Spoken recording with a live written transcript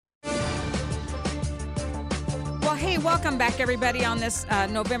Hey, welcome back, everybody, on this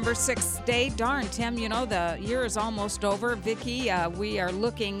November 6th day. Darn, Tim, you know, the year is almost over. Vicki, we are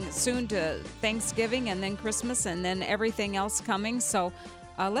looking soon to Thanksgiving and then Christmas and then everything else coming. So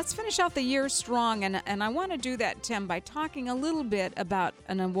let's finish out the year strong. And I want to do that, Tim, by talking a little bit about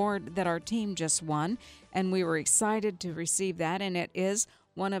an award that our team just won. And we were excited to receive that. And it is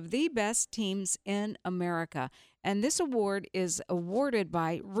one of the best teams in America. And this award is awarded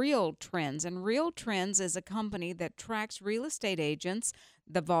by Real Trends. And Real Trends is a company that tracks real estate agents,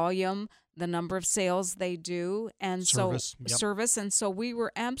 the volume, the number of sales they do, and service. And so we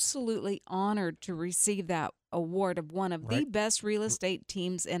were absolutely honored to receive that award of one of the best real estate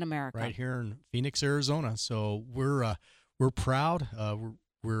teams in America. Right here in Phoenix, Arizona. So we're proud.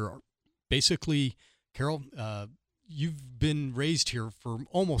 We're basically, Carol, you've been raised here for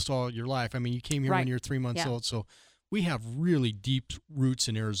almost all your life. I mean, you came here when you were 3 months old. So we have really deep roots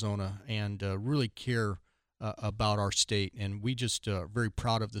in Arizona and really care about our state. And we just are very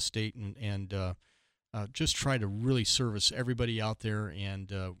proud of the state and just try to really service everybody out there.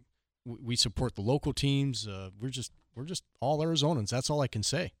 And we support the local teams. We're just all Arizonans. That's all I can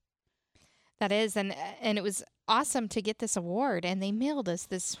say. That is. And it was awesome to get this award. And they mailed us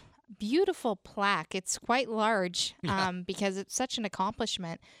this beautiful plaque. It's quite large because it's such an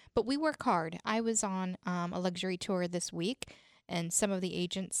accomplishment, but we work hard. I was on a luxury tour this week, and some of the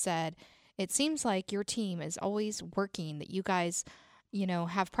agents said, it seems like your team is always working, that you guys, you know,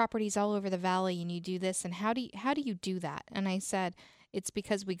 have properties all over the valley and you do this, and how do you do that? And I said, it's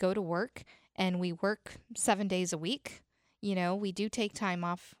because we go to work and we work 7 days a week. You know, we do take time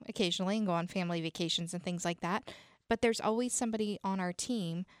off occasionally and go on family vacations and things like that, but there's always somebody on our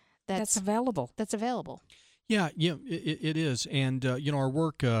team that's available. Yeah, it is. And, our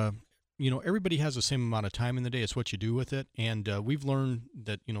work, everybody has the same amount of time in the day. It's what you do with it. And we've learned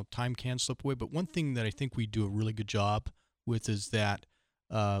that, time can slip away. But one thing that I think we do a really good job with is that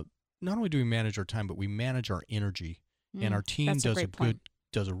not only do we manage our time, but we manage our energy. And our team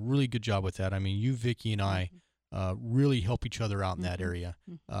does a really good job with that. I mean, you, Vicki, and I really help each other out in that area,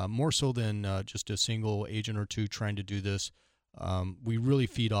 more so than just a single agent or two trying to do this. We really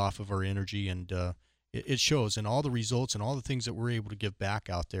feed off of our energy, and it shows in all the results and all the things that we're able to give back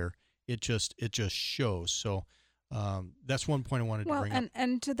out there. It just shows. So that's one point I wanted to bring up.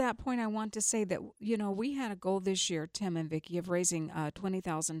 And to that point, I want to say that, we had a goal this year, Tim and Vicki, of raising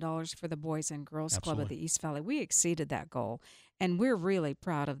 $20,000 for the Boys and Girls Club of the East Valley. We exceeded that goal, and we're really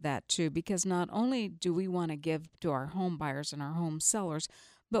proud of that, too, because not only do we want to give to our home buyers and our home sellers,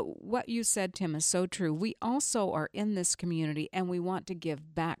 but what you said, Tim, is so true. We also are in this community, and we want to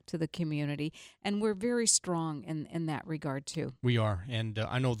give back to the community, and we're very strong in that regard, too. We are, and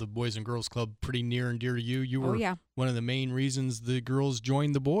I know the Boys and Girls Club pretty near and dear to you. You were one of the main reasons the girls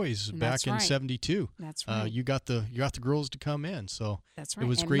joined the boys back in '72. That's right. You got the girls to come in, so that's right. It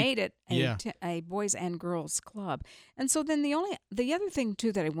was and great. Made it a Boys and Girls Club. And so then the other thing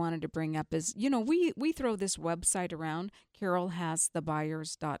too that I wanted to bring up is we throw this website around.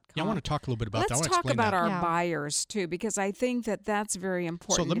 CarolHasTheBuyers.com. Yeah, I want to talk a little bit about that. Let's talk about our buyers too, because I think that that's very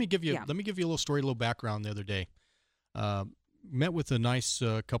important. So let me give you a little story, a little background. The other day, met with a nice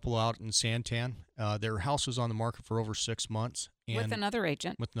couple out in Santan. Their house was on the market for over 6 months, and with another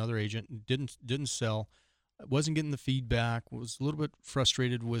agent, didn't sell. Wasn't getting the feedback. Was a little bit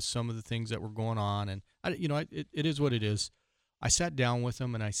frustrated with some of the things that were going on, and it is what it is. I sat down with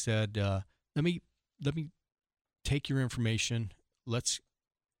them and I said, let me take your information.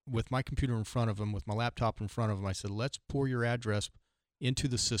 With my computer in front of them, with my laptop in front of them, I said, let's pour your address into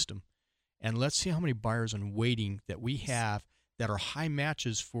the system, and let's see how many buyers in waiting that we have that are high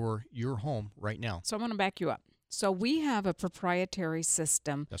matches for your home right now. So I'm going to back you up. So we have a proprietary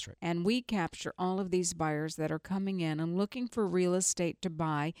system. That's right. And we capture all of these buyers that are coming in and looking for real estate to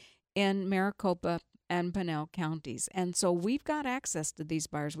buy in Maricopa and Pinal counties. And so we've got access to these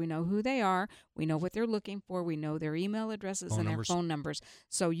buyers. We know who they are. We know what they're looking for. We know their email addresses and their phone numbers.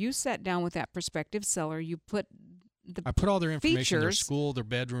 So you sat down with that prospective seller. You put I put all their information, their school, their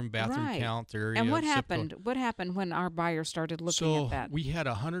bedroom, bathroom count, their area. And what happened? What happened when our buyer started looking at that? So we had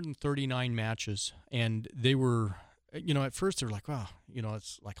 139 matches, and they were, at first they were like, wow,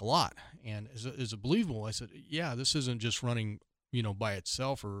 it's like a lot. And is it believable? I said, yeah, this isn't just running, by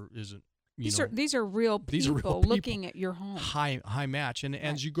itself, or is it? These are real people looking at your home. High match. And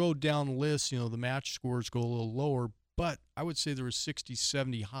as you go down the list, the match scores go a little lower, but I would say there were 60,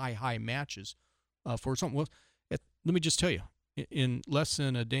 70 high matches for something. Well, let me just tell you, in less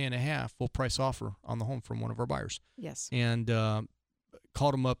than a day and a half, full price offer on the home from one of our buyers. Yes. And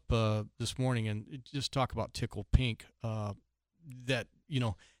called them up this morning and just talk about tickle pink, that,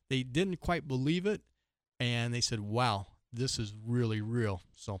 they didn't quite believe it. and they said, wow, this is really real.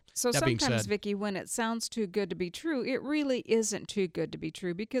 So that being sometimes, said, Vicki, when it sounds too good to be true, it really isn't too good to be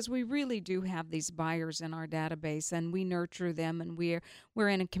true, because we really do have these buyers in our database, and we nurture them, and we're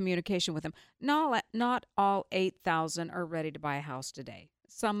in communication with them. Not all 8,000 are ready to buy a house today.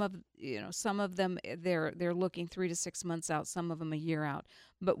 Some of them, they're looking 3 to 6 months out. Some of them a year out.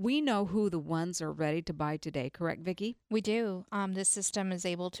 But we know who the ones are ready to buy today. Correct, Vicki? We do. This system is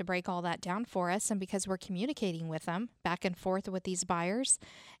able to break all that down for us, and because we're communicating with them back and forth with these buyers,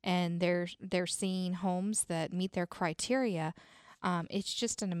 and they're seeing homes that meet their criteria, it's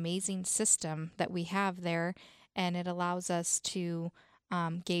just an amazing system that we have there, and it allows us to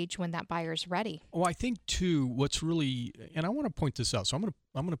gauge when that buyer's ready. Oh, I think too, what's really, and I want to point this out. So I'm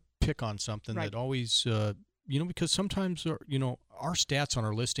gonna pick on something Right. that always, because sometimes, our stats on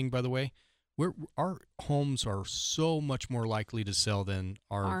our listing, by the way, our homes are so much more likely to sell than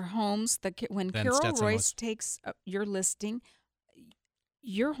Our homes, when than Carol stats on Royse list. takes your listing,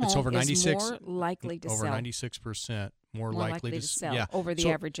 your It's home over is 96 more likely to over sell. 96% more More likely to sell yeah. over the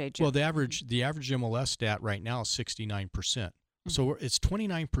So, average agent. Well, the average MLS stat right now is 69%. So it's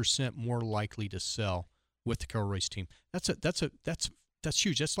 29% more likely to sell with the Carol Royse team. That's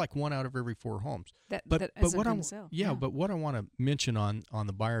huge. That's like 1 out of every 4 homes. that But isn't what gonna sell. but what I want to mention on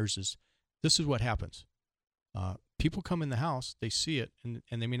the buyers is this is what happens. People come in the house, they see it, and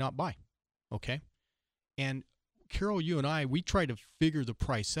they may not buy. Okay, and Carol, you and I, we try to figure the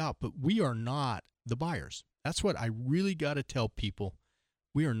price out, but we are not the buyers. That's what I really got to tell people.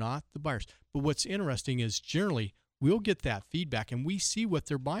 We are not the buyers. But what's interesting is generally we'll get that feedback, and we see what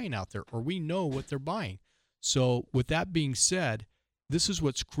they're buying out there, or we know what they're buying. So with that being said, this is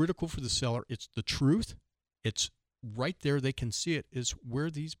what's critical for the seller. It's the truth. It's right there. They can see it is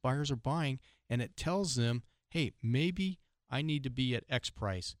where these buyers are buying, and it tells them, hey, maybe I need to be at X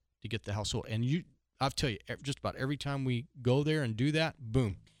price to get the house sold. And I'll tell you, just about every time we go there and do that,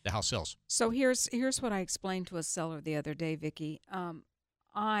 boom, the house sells. So here's what I explained to a seller the other day, Vicki.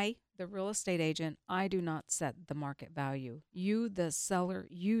 I, the real estate agent, I do not set the market value. You, the seller,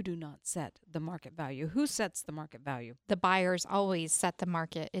 you do not set the market value. Who sets the market value? The buyers always set the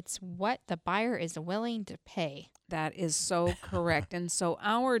market. It's what the buyer is willing to pay. That is so correct. And so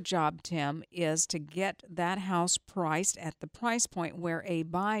our job, Tim, is to get that house priced at the price point where a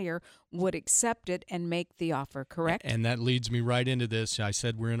buyer would accept it and make the offer, correct? And that leads me right into this. I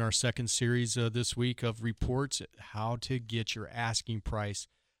said we're in our second series this week of reports, how to get your asking price.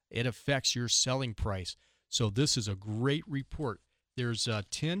 It affects your selling price. So this is a great report. There's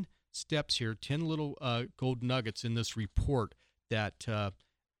 10 steps here, 10 little gold nuggets in this report that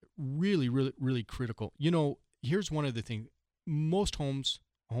really, really, really critical. Here's one of the things. Most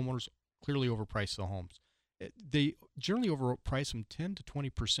homeowners clearly overprice the homes. They generally overprice them 10 to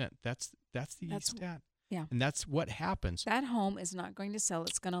 20%. That's the stat. Yeah. And that's what happens. That home is not going to sell.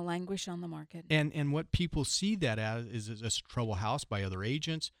 It's going to languish on the market. And what people see that as is a trouble house by other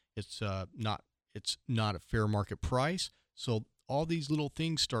agents. It's not a fair market price. So all these little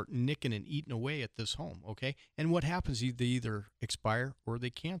things start nicking and eating away at this home, okay? And what happens, they either expire or they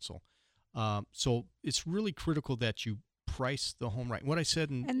cancel. So it's really critical that you price the home right. What I said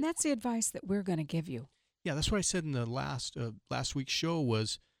and that's the advice that we're going to give you. Yeah, that's what I said in the last week's show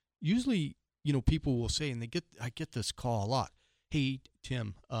was usually, people will say, and I get this call a lot. Hey,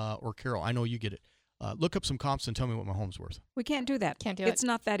 Tim or Carol, I know you get it. Look up some comps and tell me what my home's worth. We can't do that. Can't do It's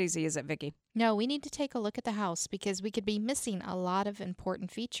not that easy, is it, Vicki? No, we need to take a look at the house because we could be missing a lot of important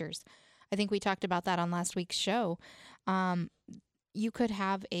features. I think we talked about that on last week's show. You could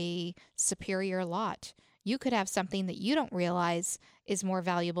have a superior lot. You could have something that you don't realize is more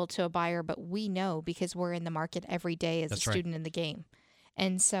valuable to a buyer, but we know because we're in the market every day as That's a right. student in the game.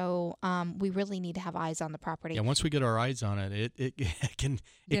 And so we really need to have eyes on the property. Yeah, once we get our eyes on it, it can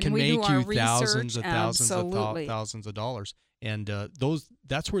Then we make do our you thousands research, of absolutely. thousands of dollars, and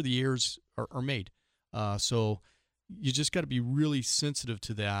that's where the errors are made. So you just got to be really sensitive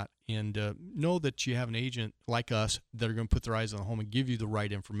to that, and know that you have an agent like us that are going to put their eyes on the home and give you the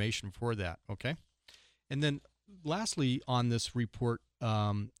right information for that. Okay, and then lastly on this report,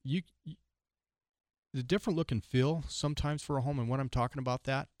 the different look and feel sometimes for a home, and what I'm talking about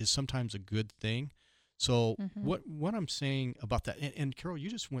that is sometimes a good thing. So what I'm saying about that, and Carol, you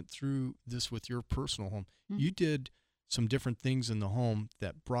just went through this with your personal home. You did some different things in the home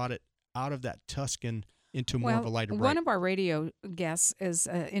that brought it out of that Tuscan into more of a lighter bright. One of our radio guests is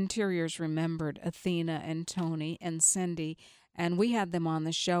Interiors Remembered, Athena and Tony and Cindy, and we had them on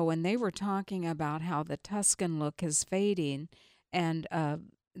the show, and they were talking about how the Tuscan look is fading, and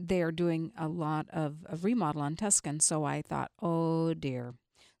they are doing a lot of remodel on Tuscan. So I thought, oh dear.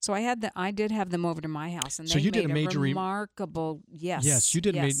 So I did have them over to my house, and So they you made did a major remarkable. Yes. Yes, you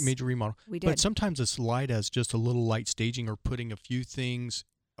did yes, a major remodel. We did. But sometimes it's light as just a little light staging or putting a few things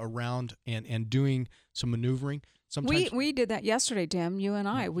around and doing some maneuvering. Sometimes We did that yesterday, Tim. You and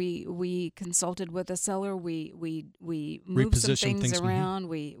I. We consulted with a seller. We moved some Repositioned things things, around.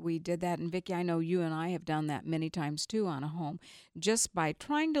 We did that, and Vicki, I know you and I have done that many times too on a home, just by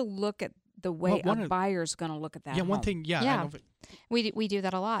trying to look at the way a buyer's going to look at that. Yeah, home. one thing. Yeah, Yeah. I know, We do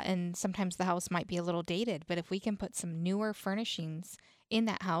that a lot, and sometimes the house might be a little dated, but if we can put some newer furnishings in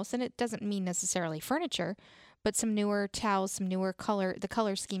that house, and it doesn't mean necessarily furniture, but some newer towels, some newer the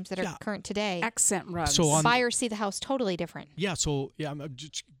color schemes that are current today, accent rugs. So buyers see the house totally different. Yeah, so I'm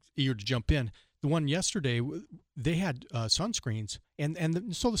just eager to jump in. The one yesterday, they had sunscreens,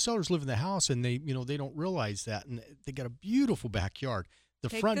 so the sellers live in the house, and they don't realize that, and they got a beautiful backyard. The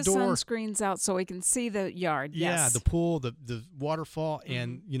Take front the door, sunscreens out so we can see the yard. yeah, Yes. the pool, the waterfall,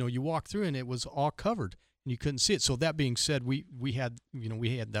 and you walk through, and it was all covered, and you couldn't see it. So that being said, we had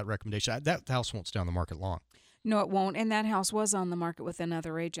that recommendation. That house won't stay on the market long. No, it won't. And that house was on the market with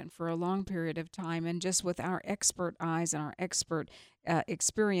another agent for a long period of time. And just with our expert eyes and our expert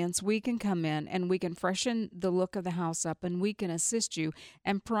experience, we can come in and we can freshen the look of the house up, and we can assist you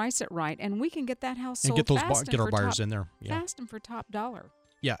and price it right. And we can get that house sold And get fast get and our for buyers top, in there. Yeah. fast and for top dollar.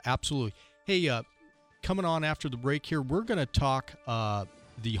 Yeah, absolutely. Hey, coming on after the break here, we're going to talk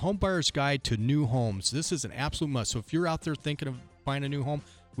the Home Buyer's Guide to New Homes. This is an absolute must. So if you're out there thinking of buying a new home,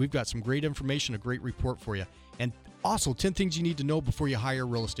 we've got some great information, a great report for you. And also 10 things you need to know before you hire a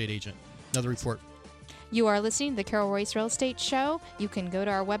real estate agent. Another report. You are listening to the Carol Royse Real Estate Show. You can go to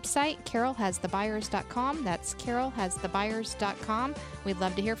our website, carolhasthebuyers.com. That's carolhasthebuyers.com. We'd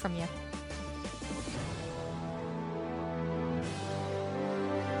love to hear from you.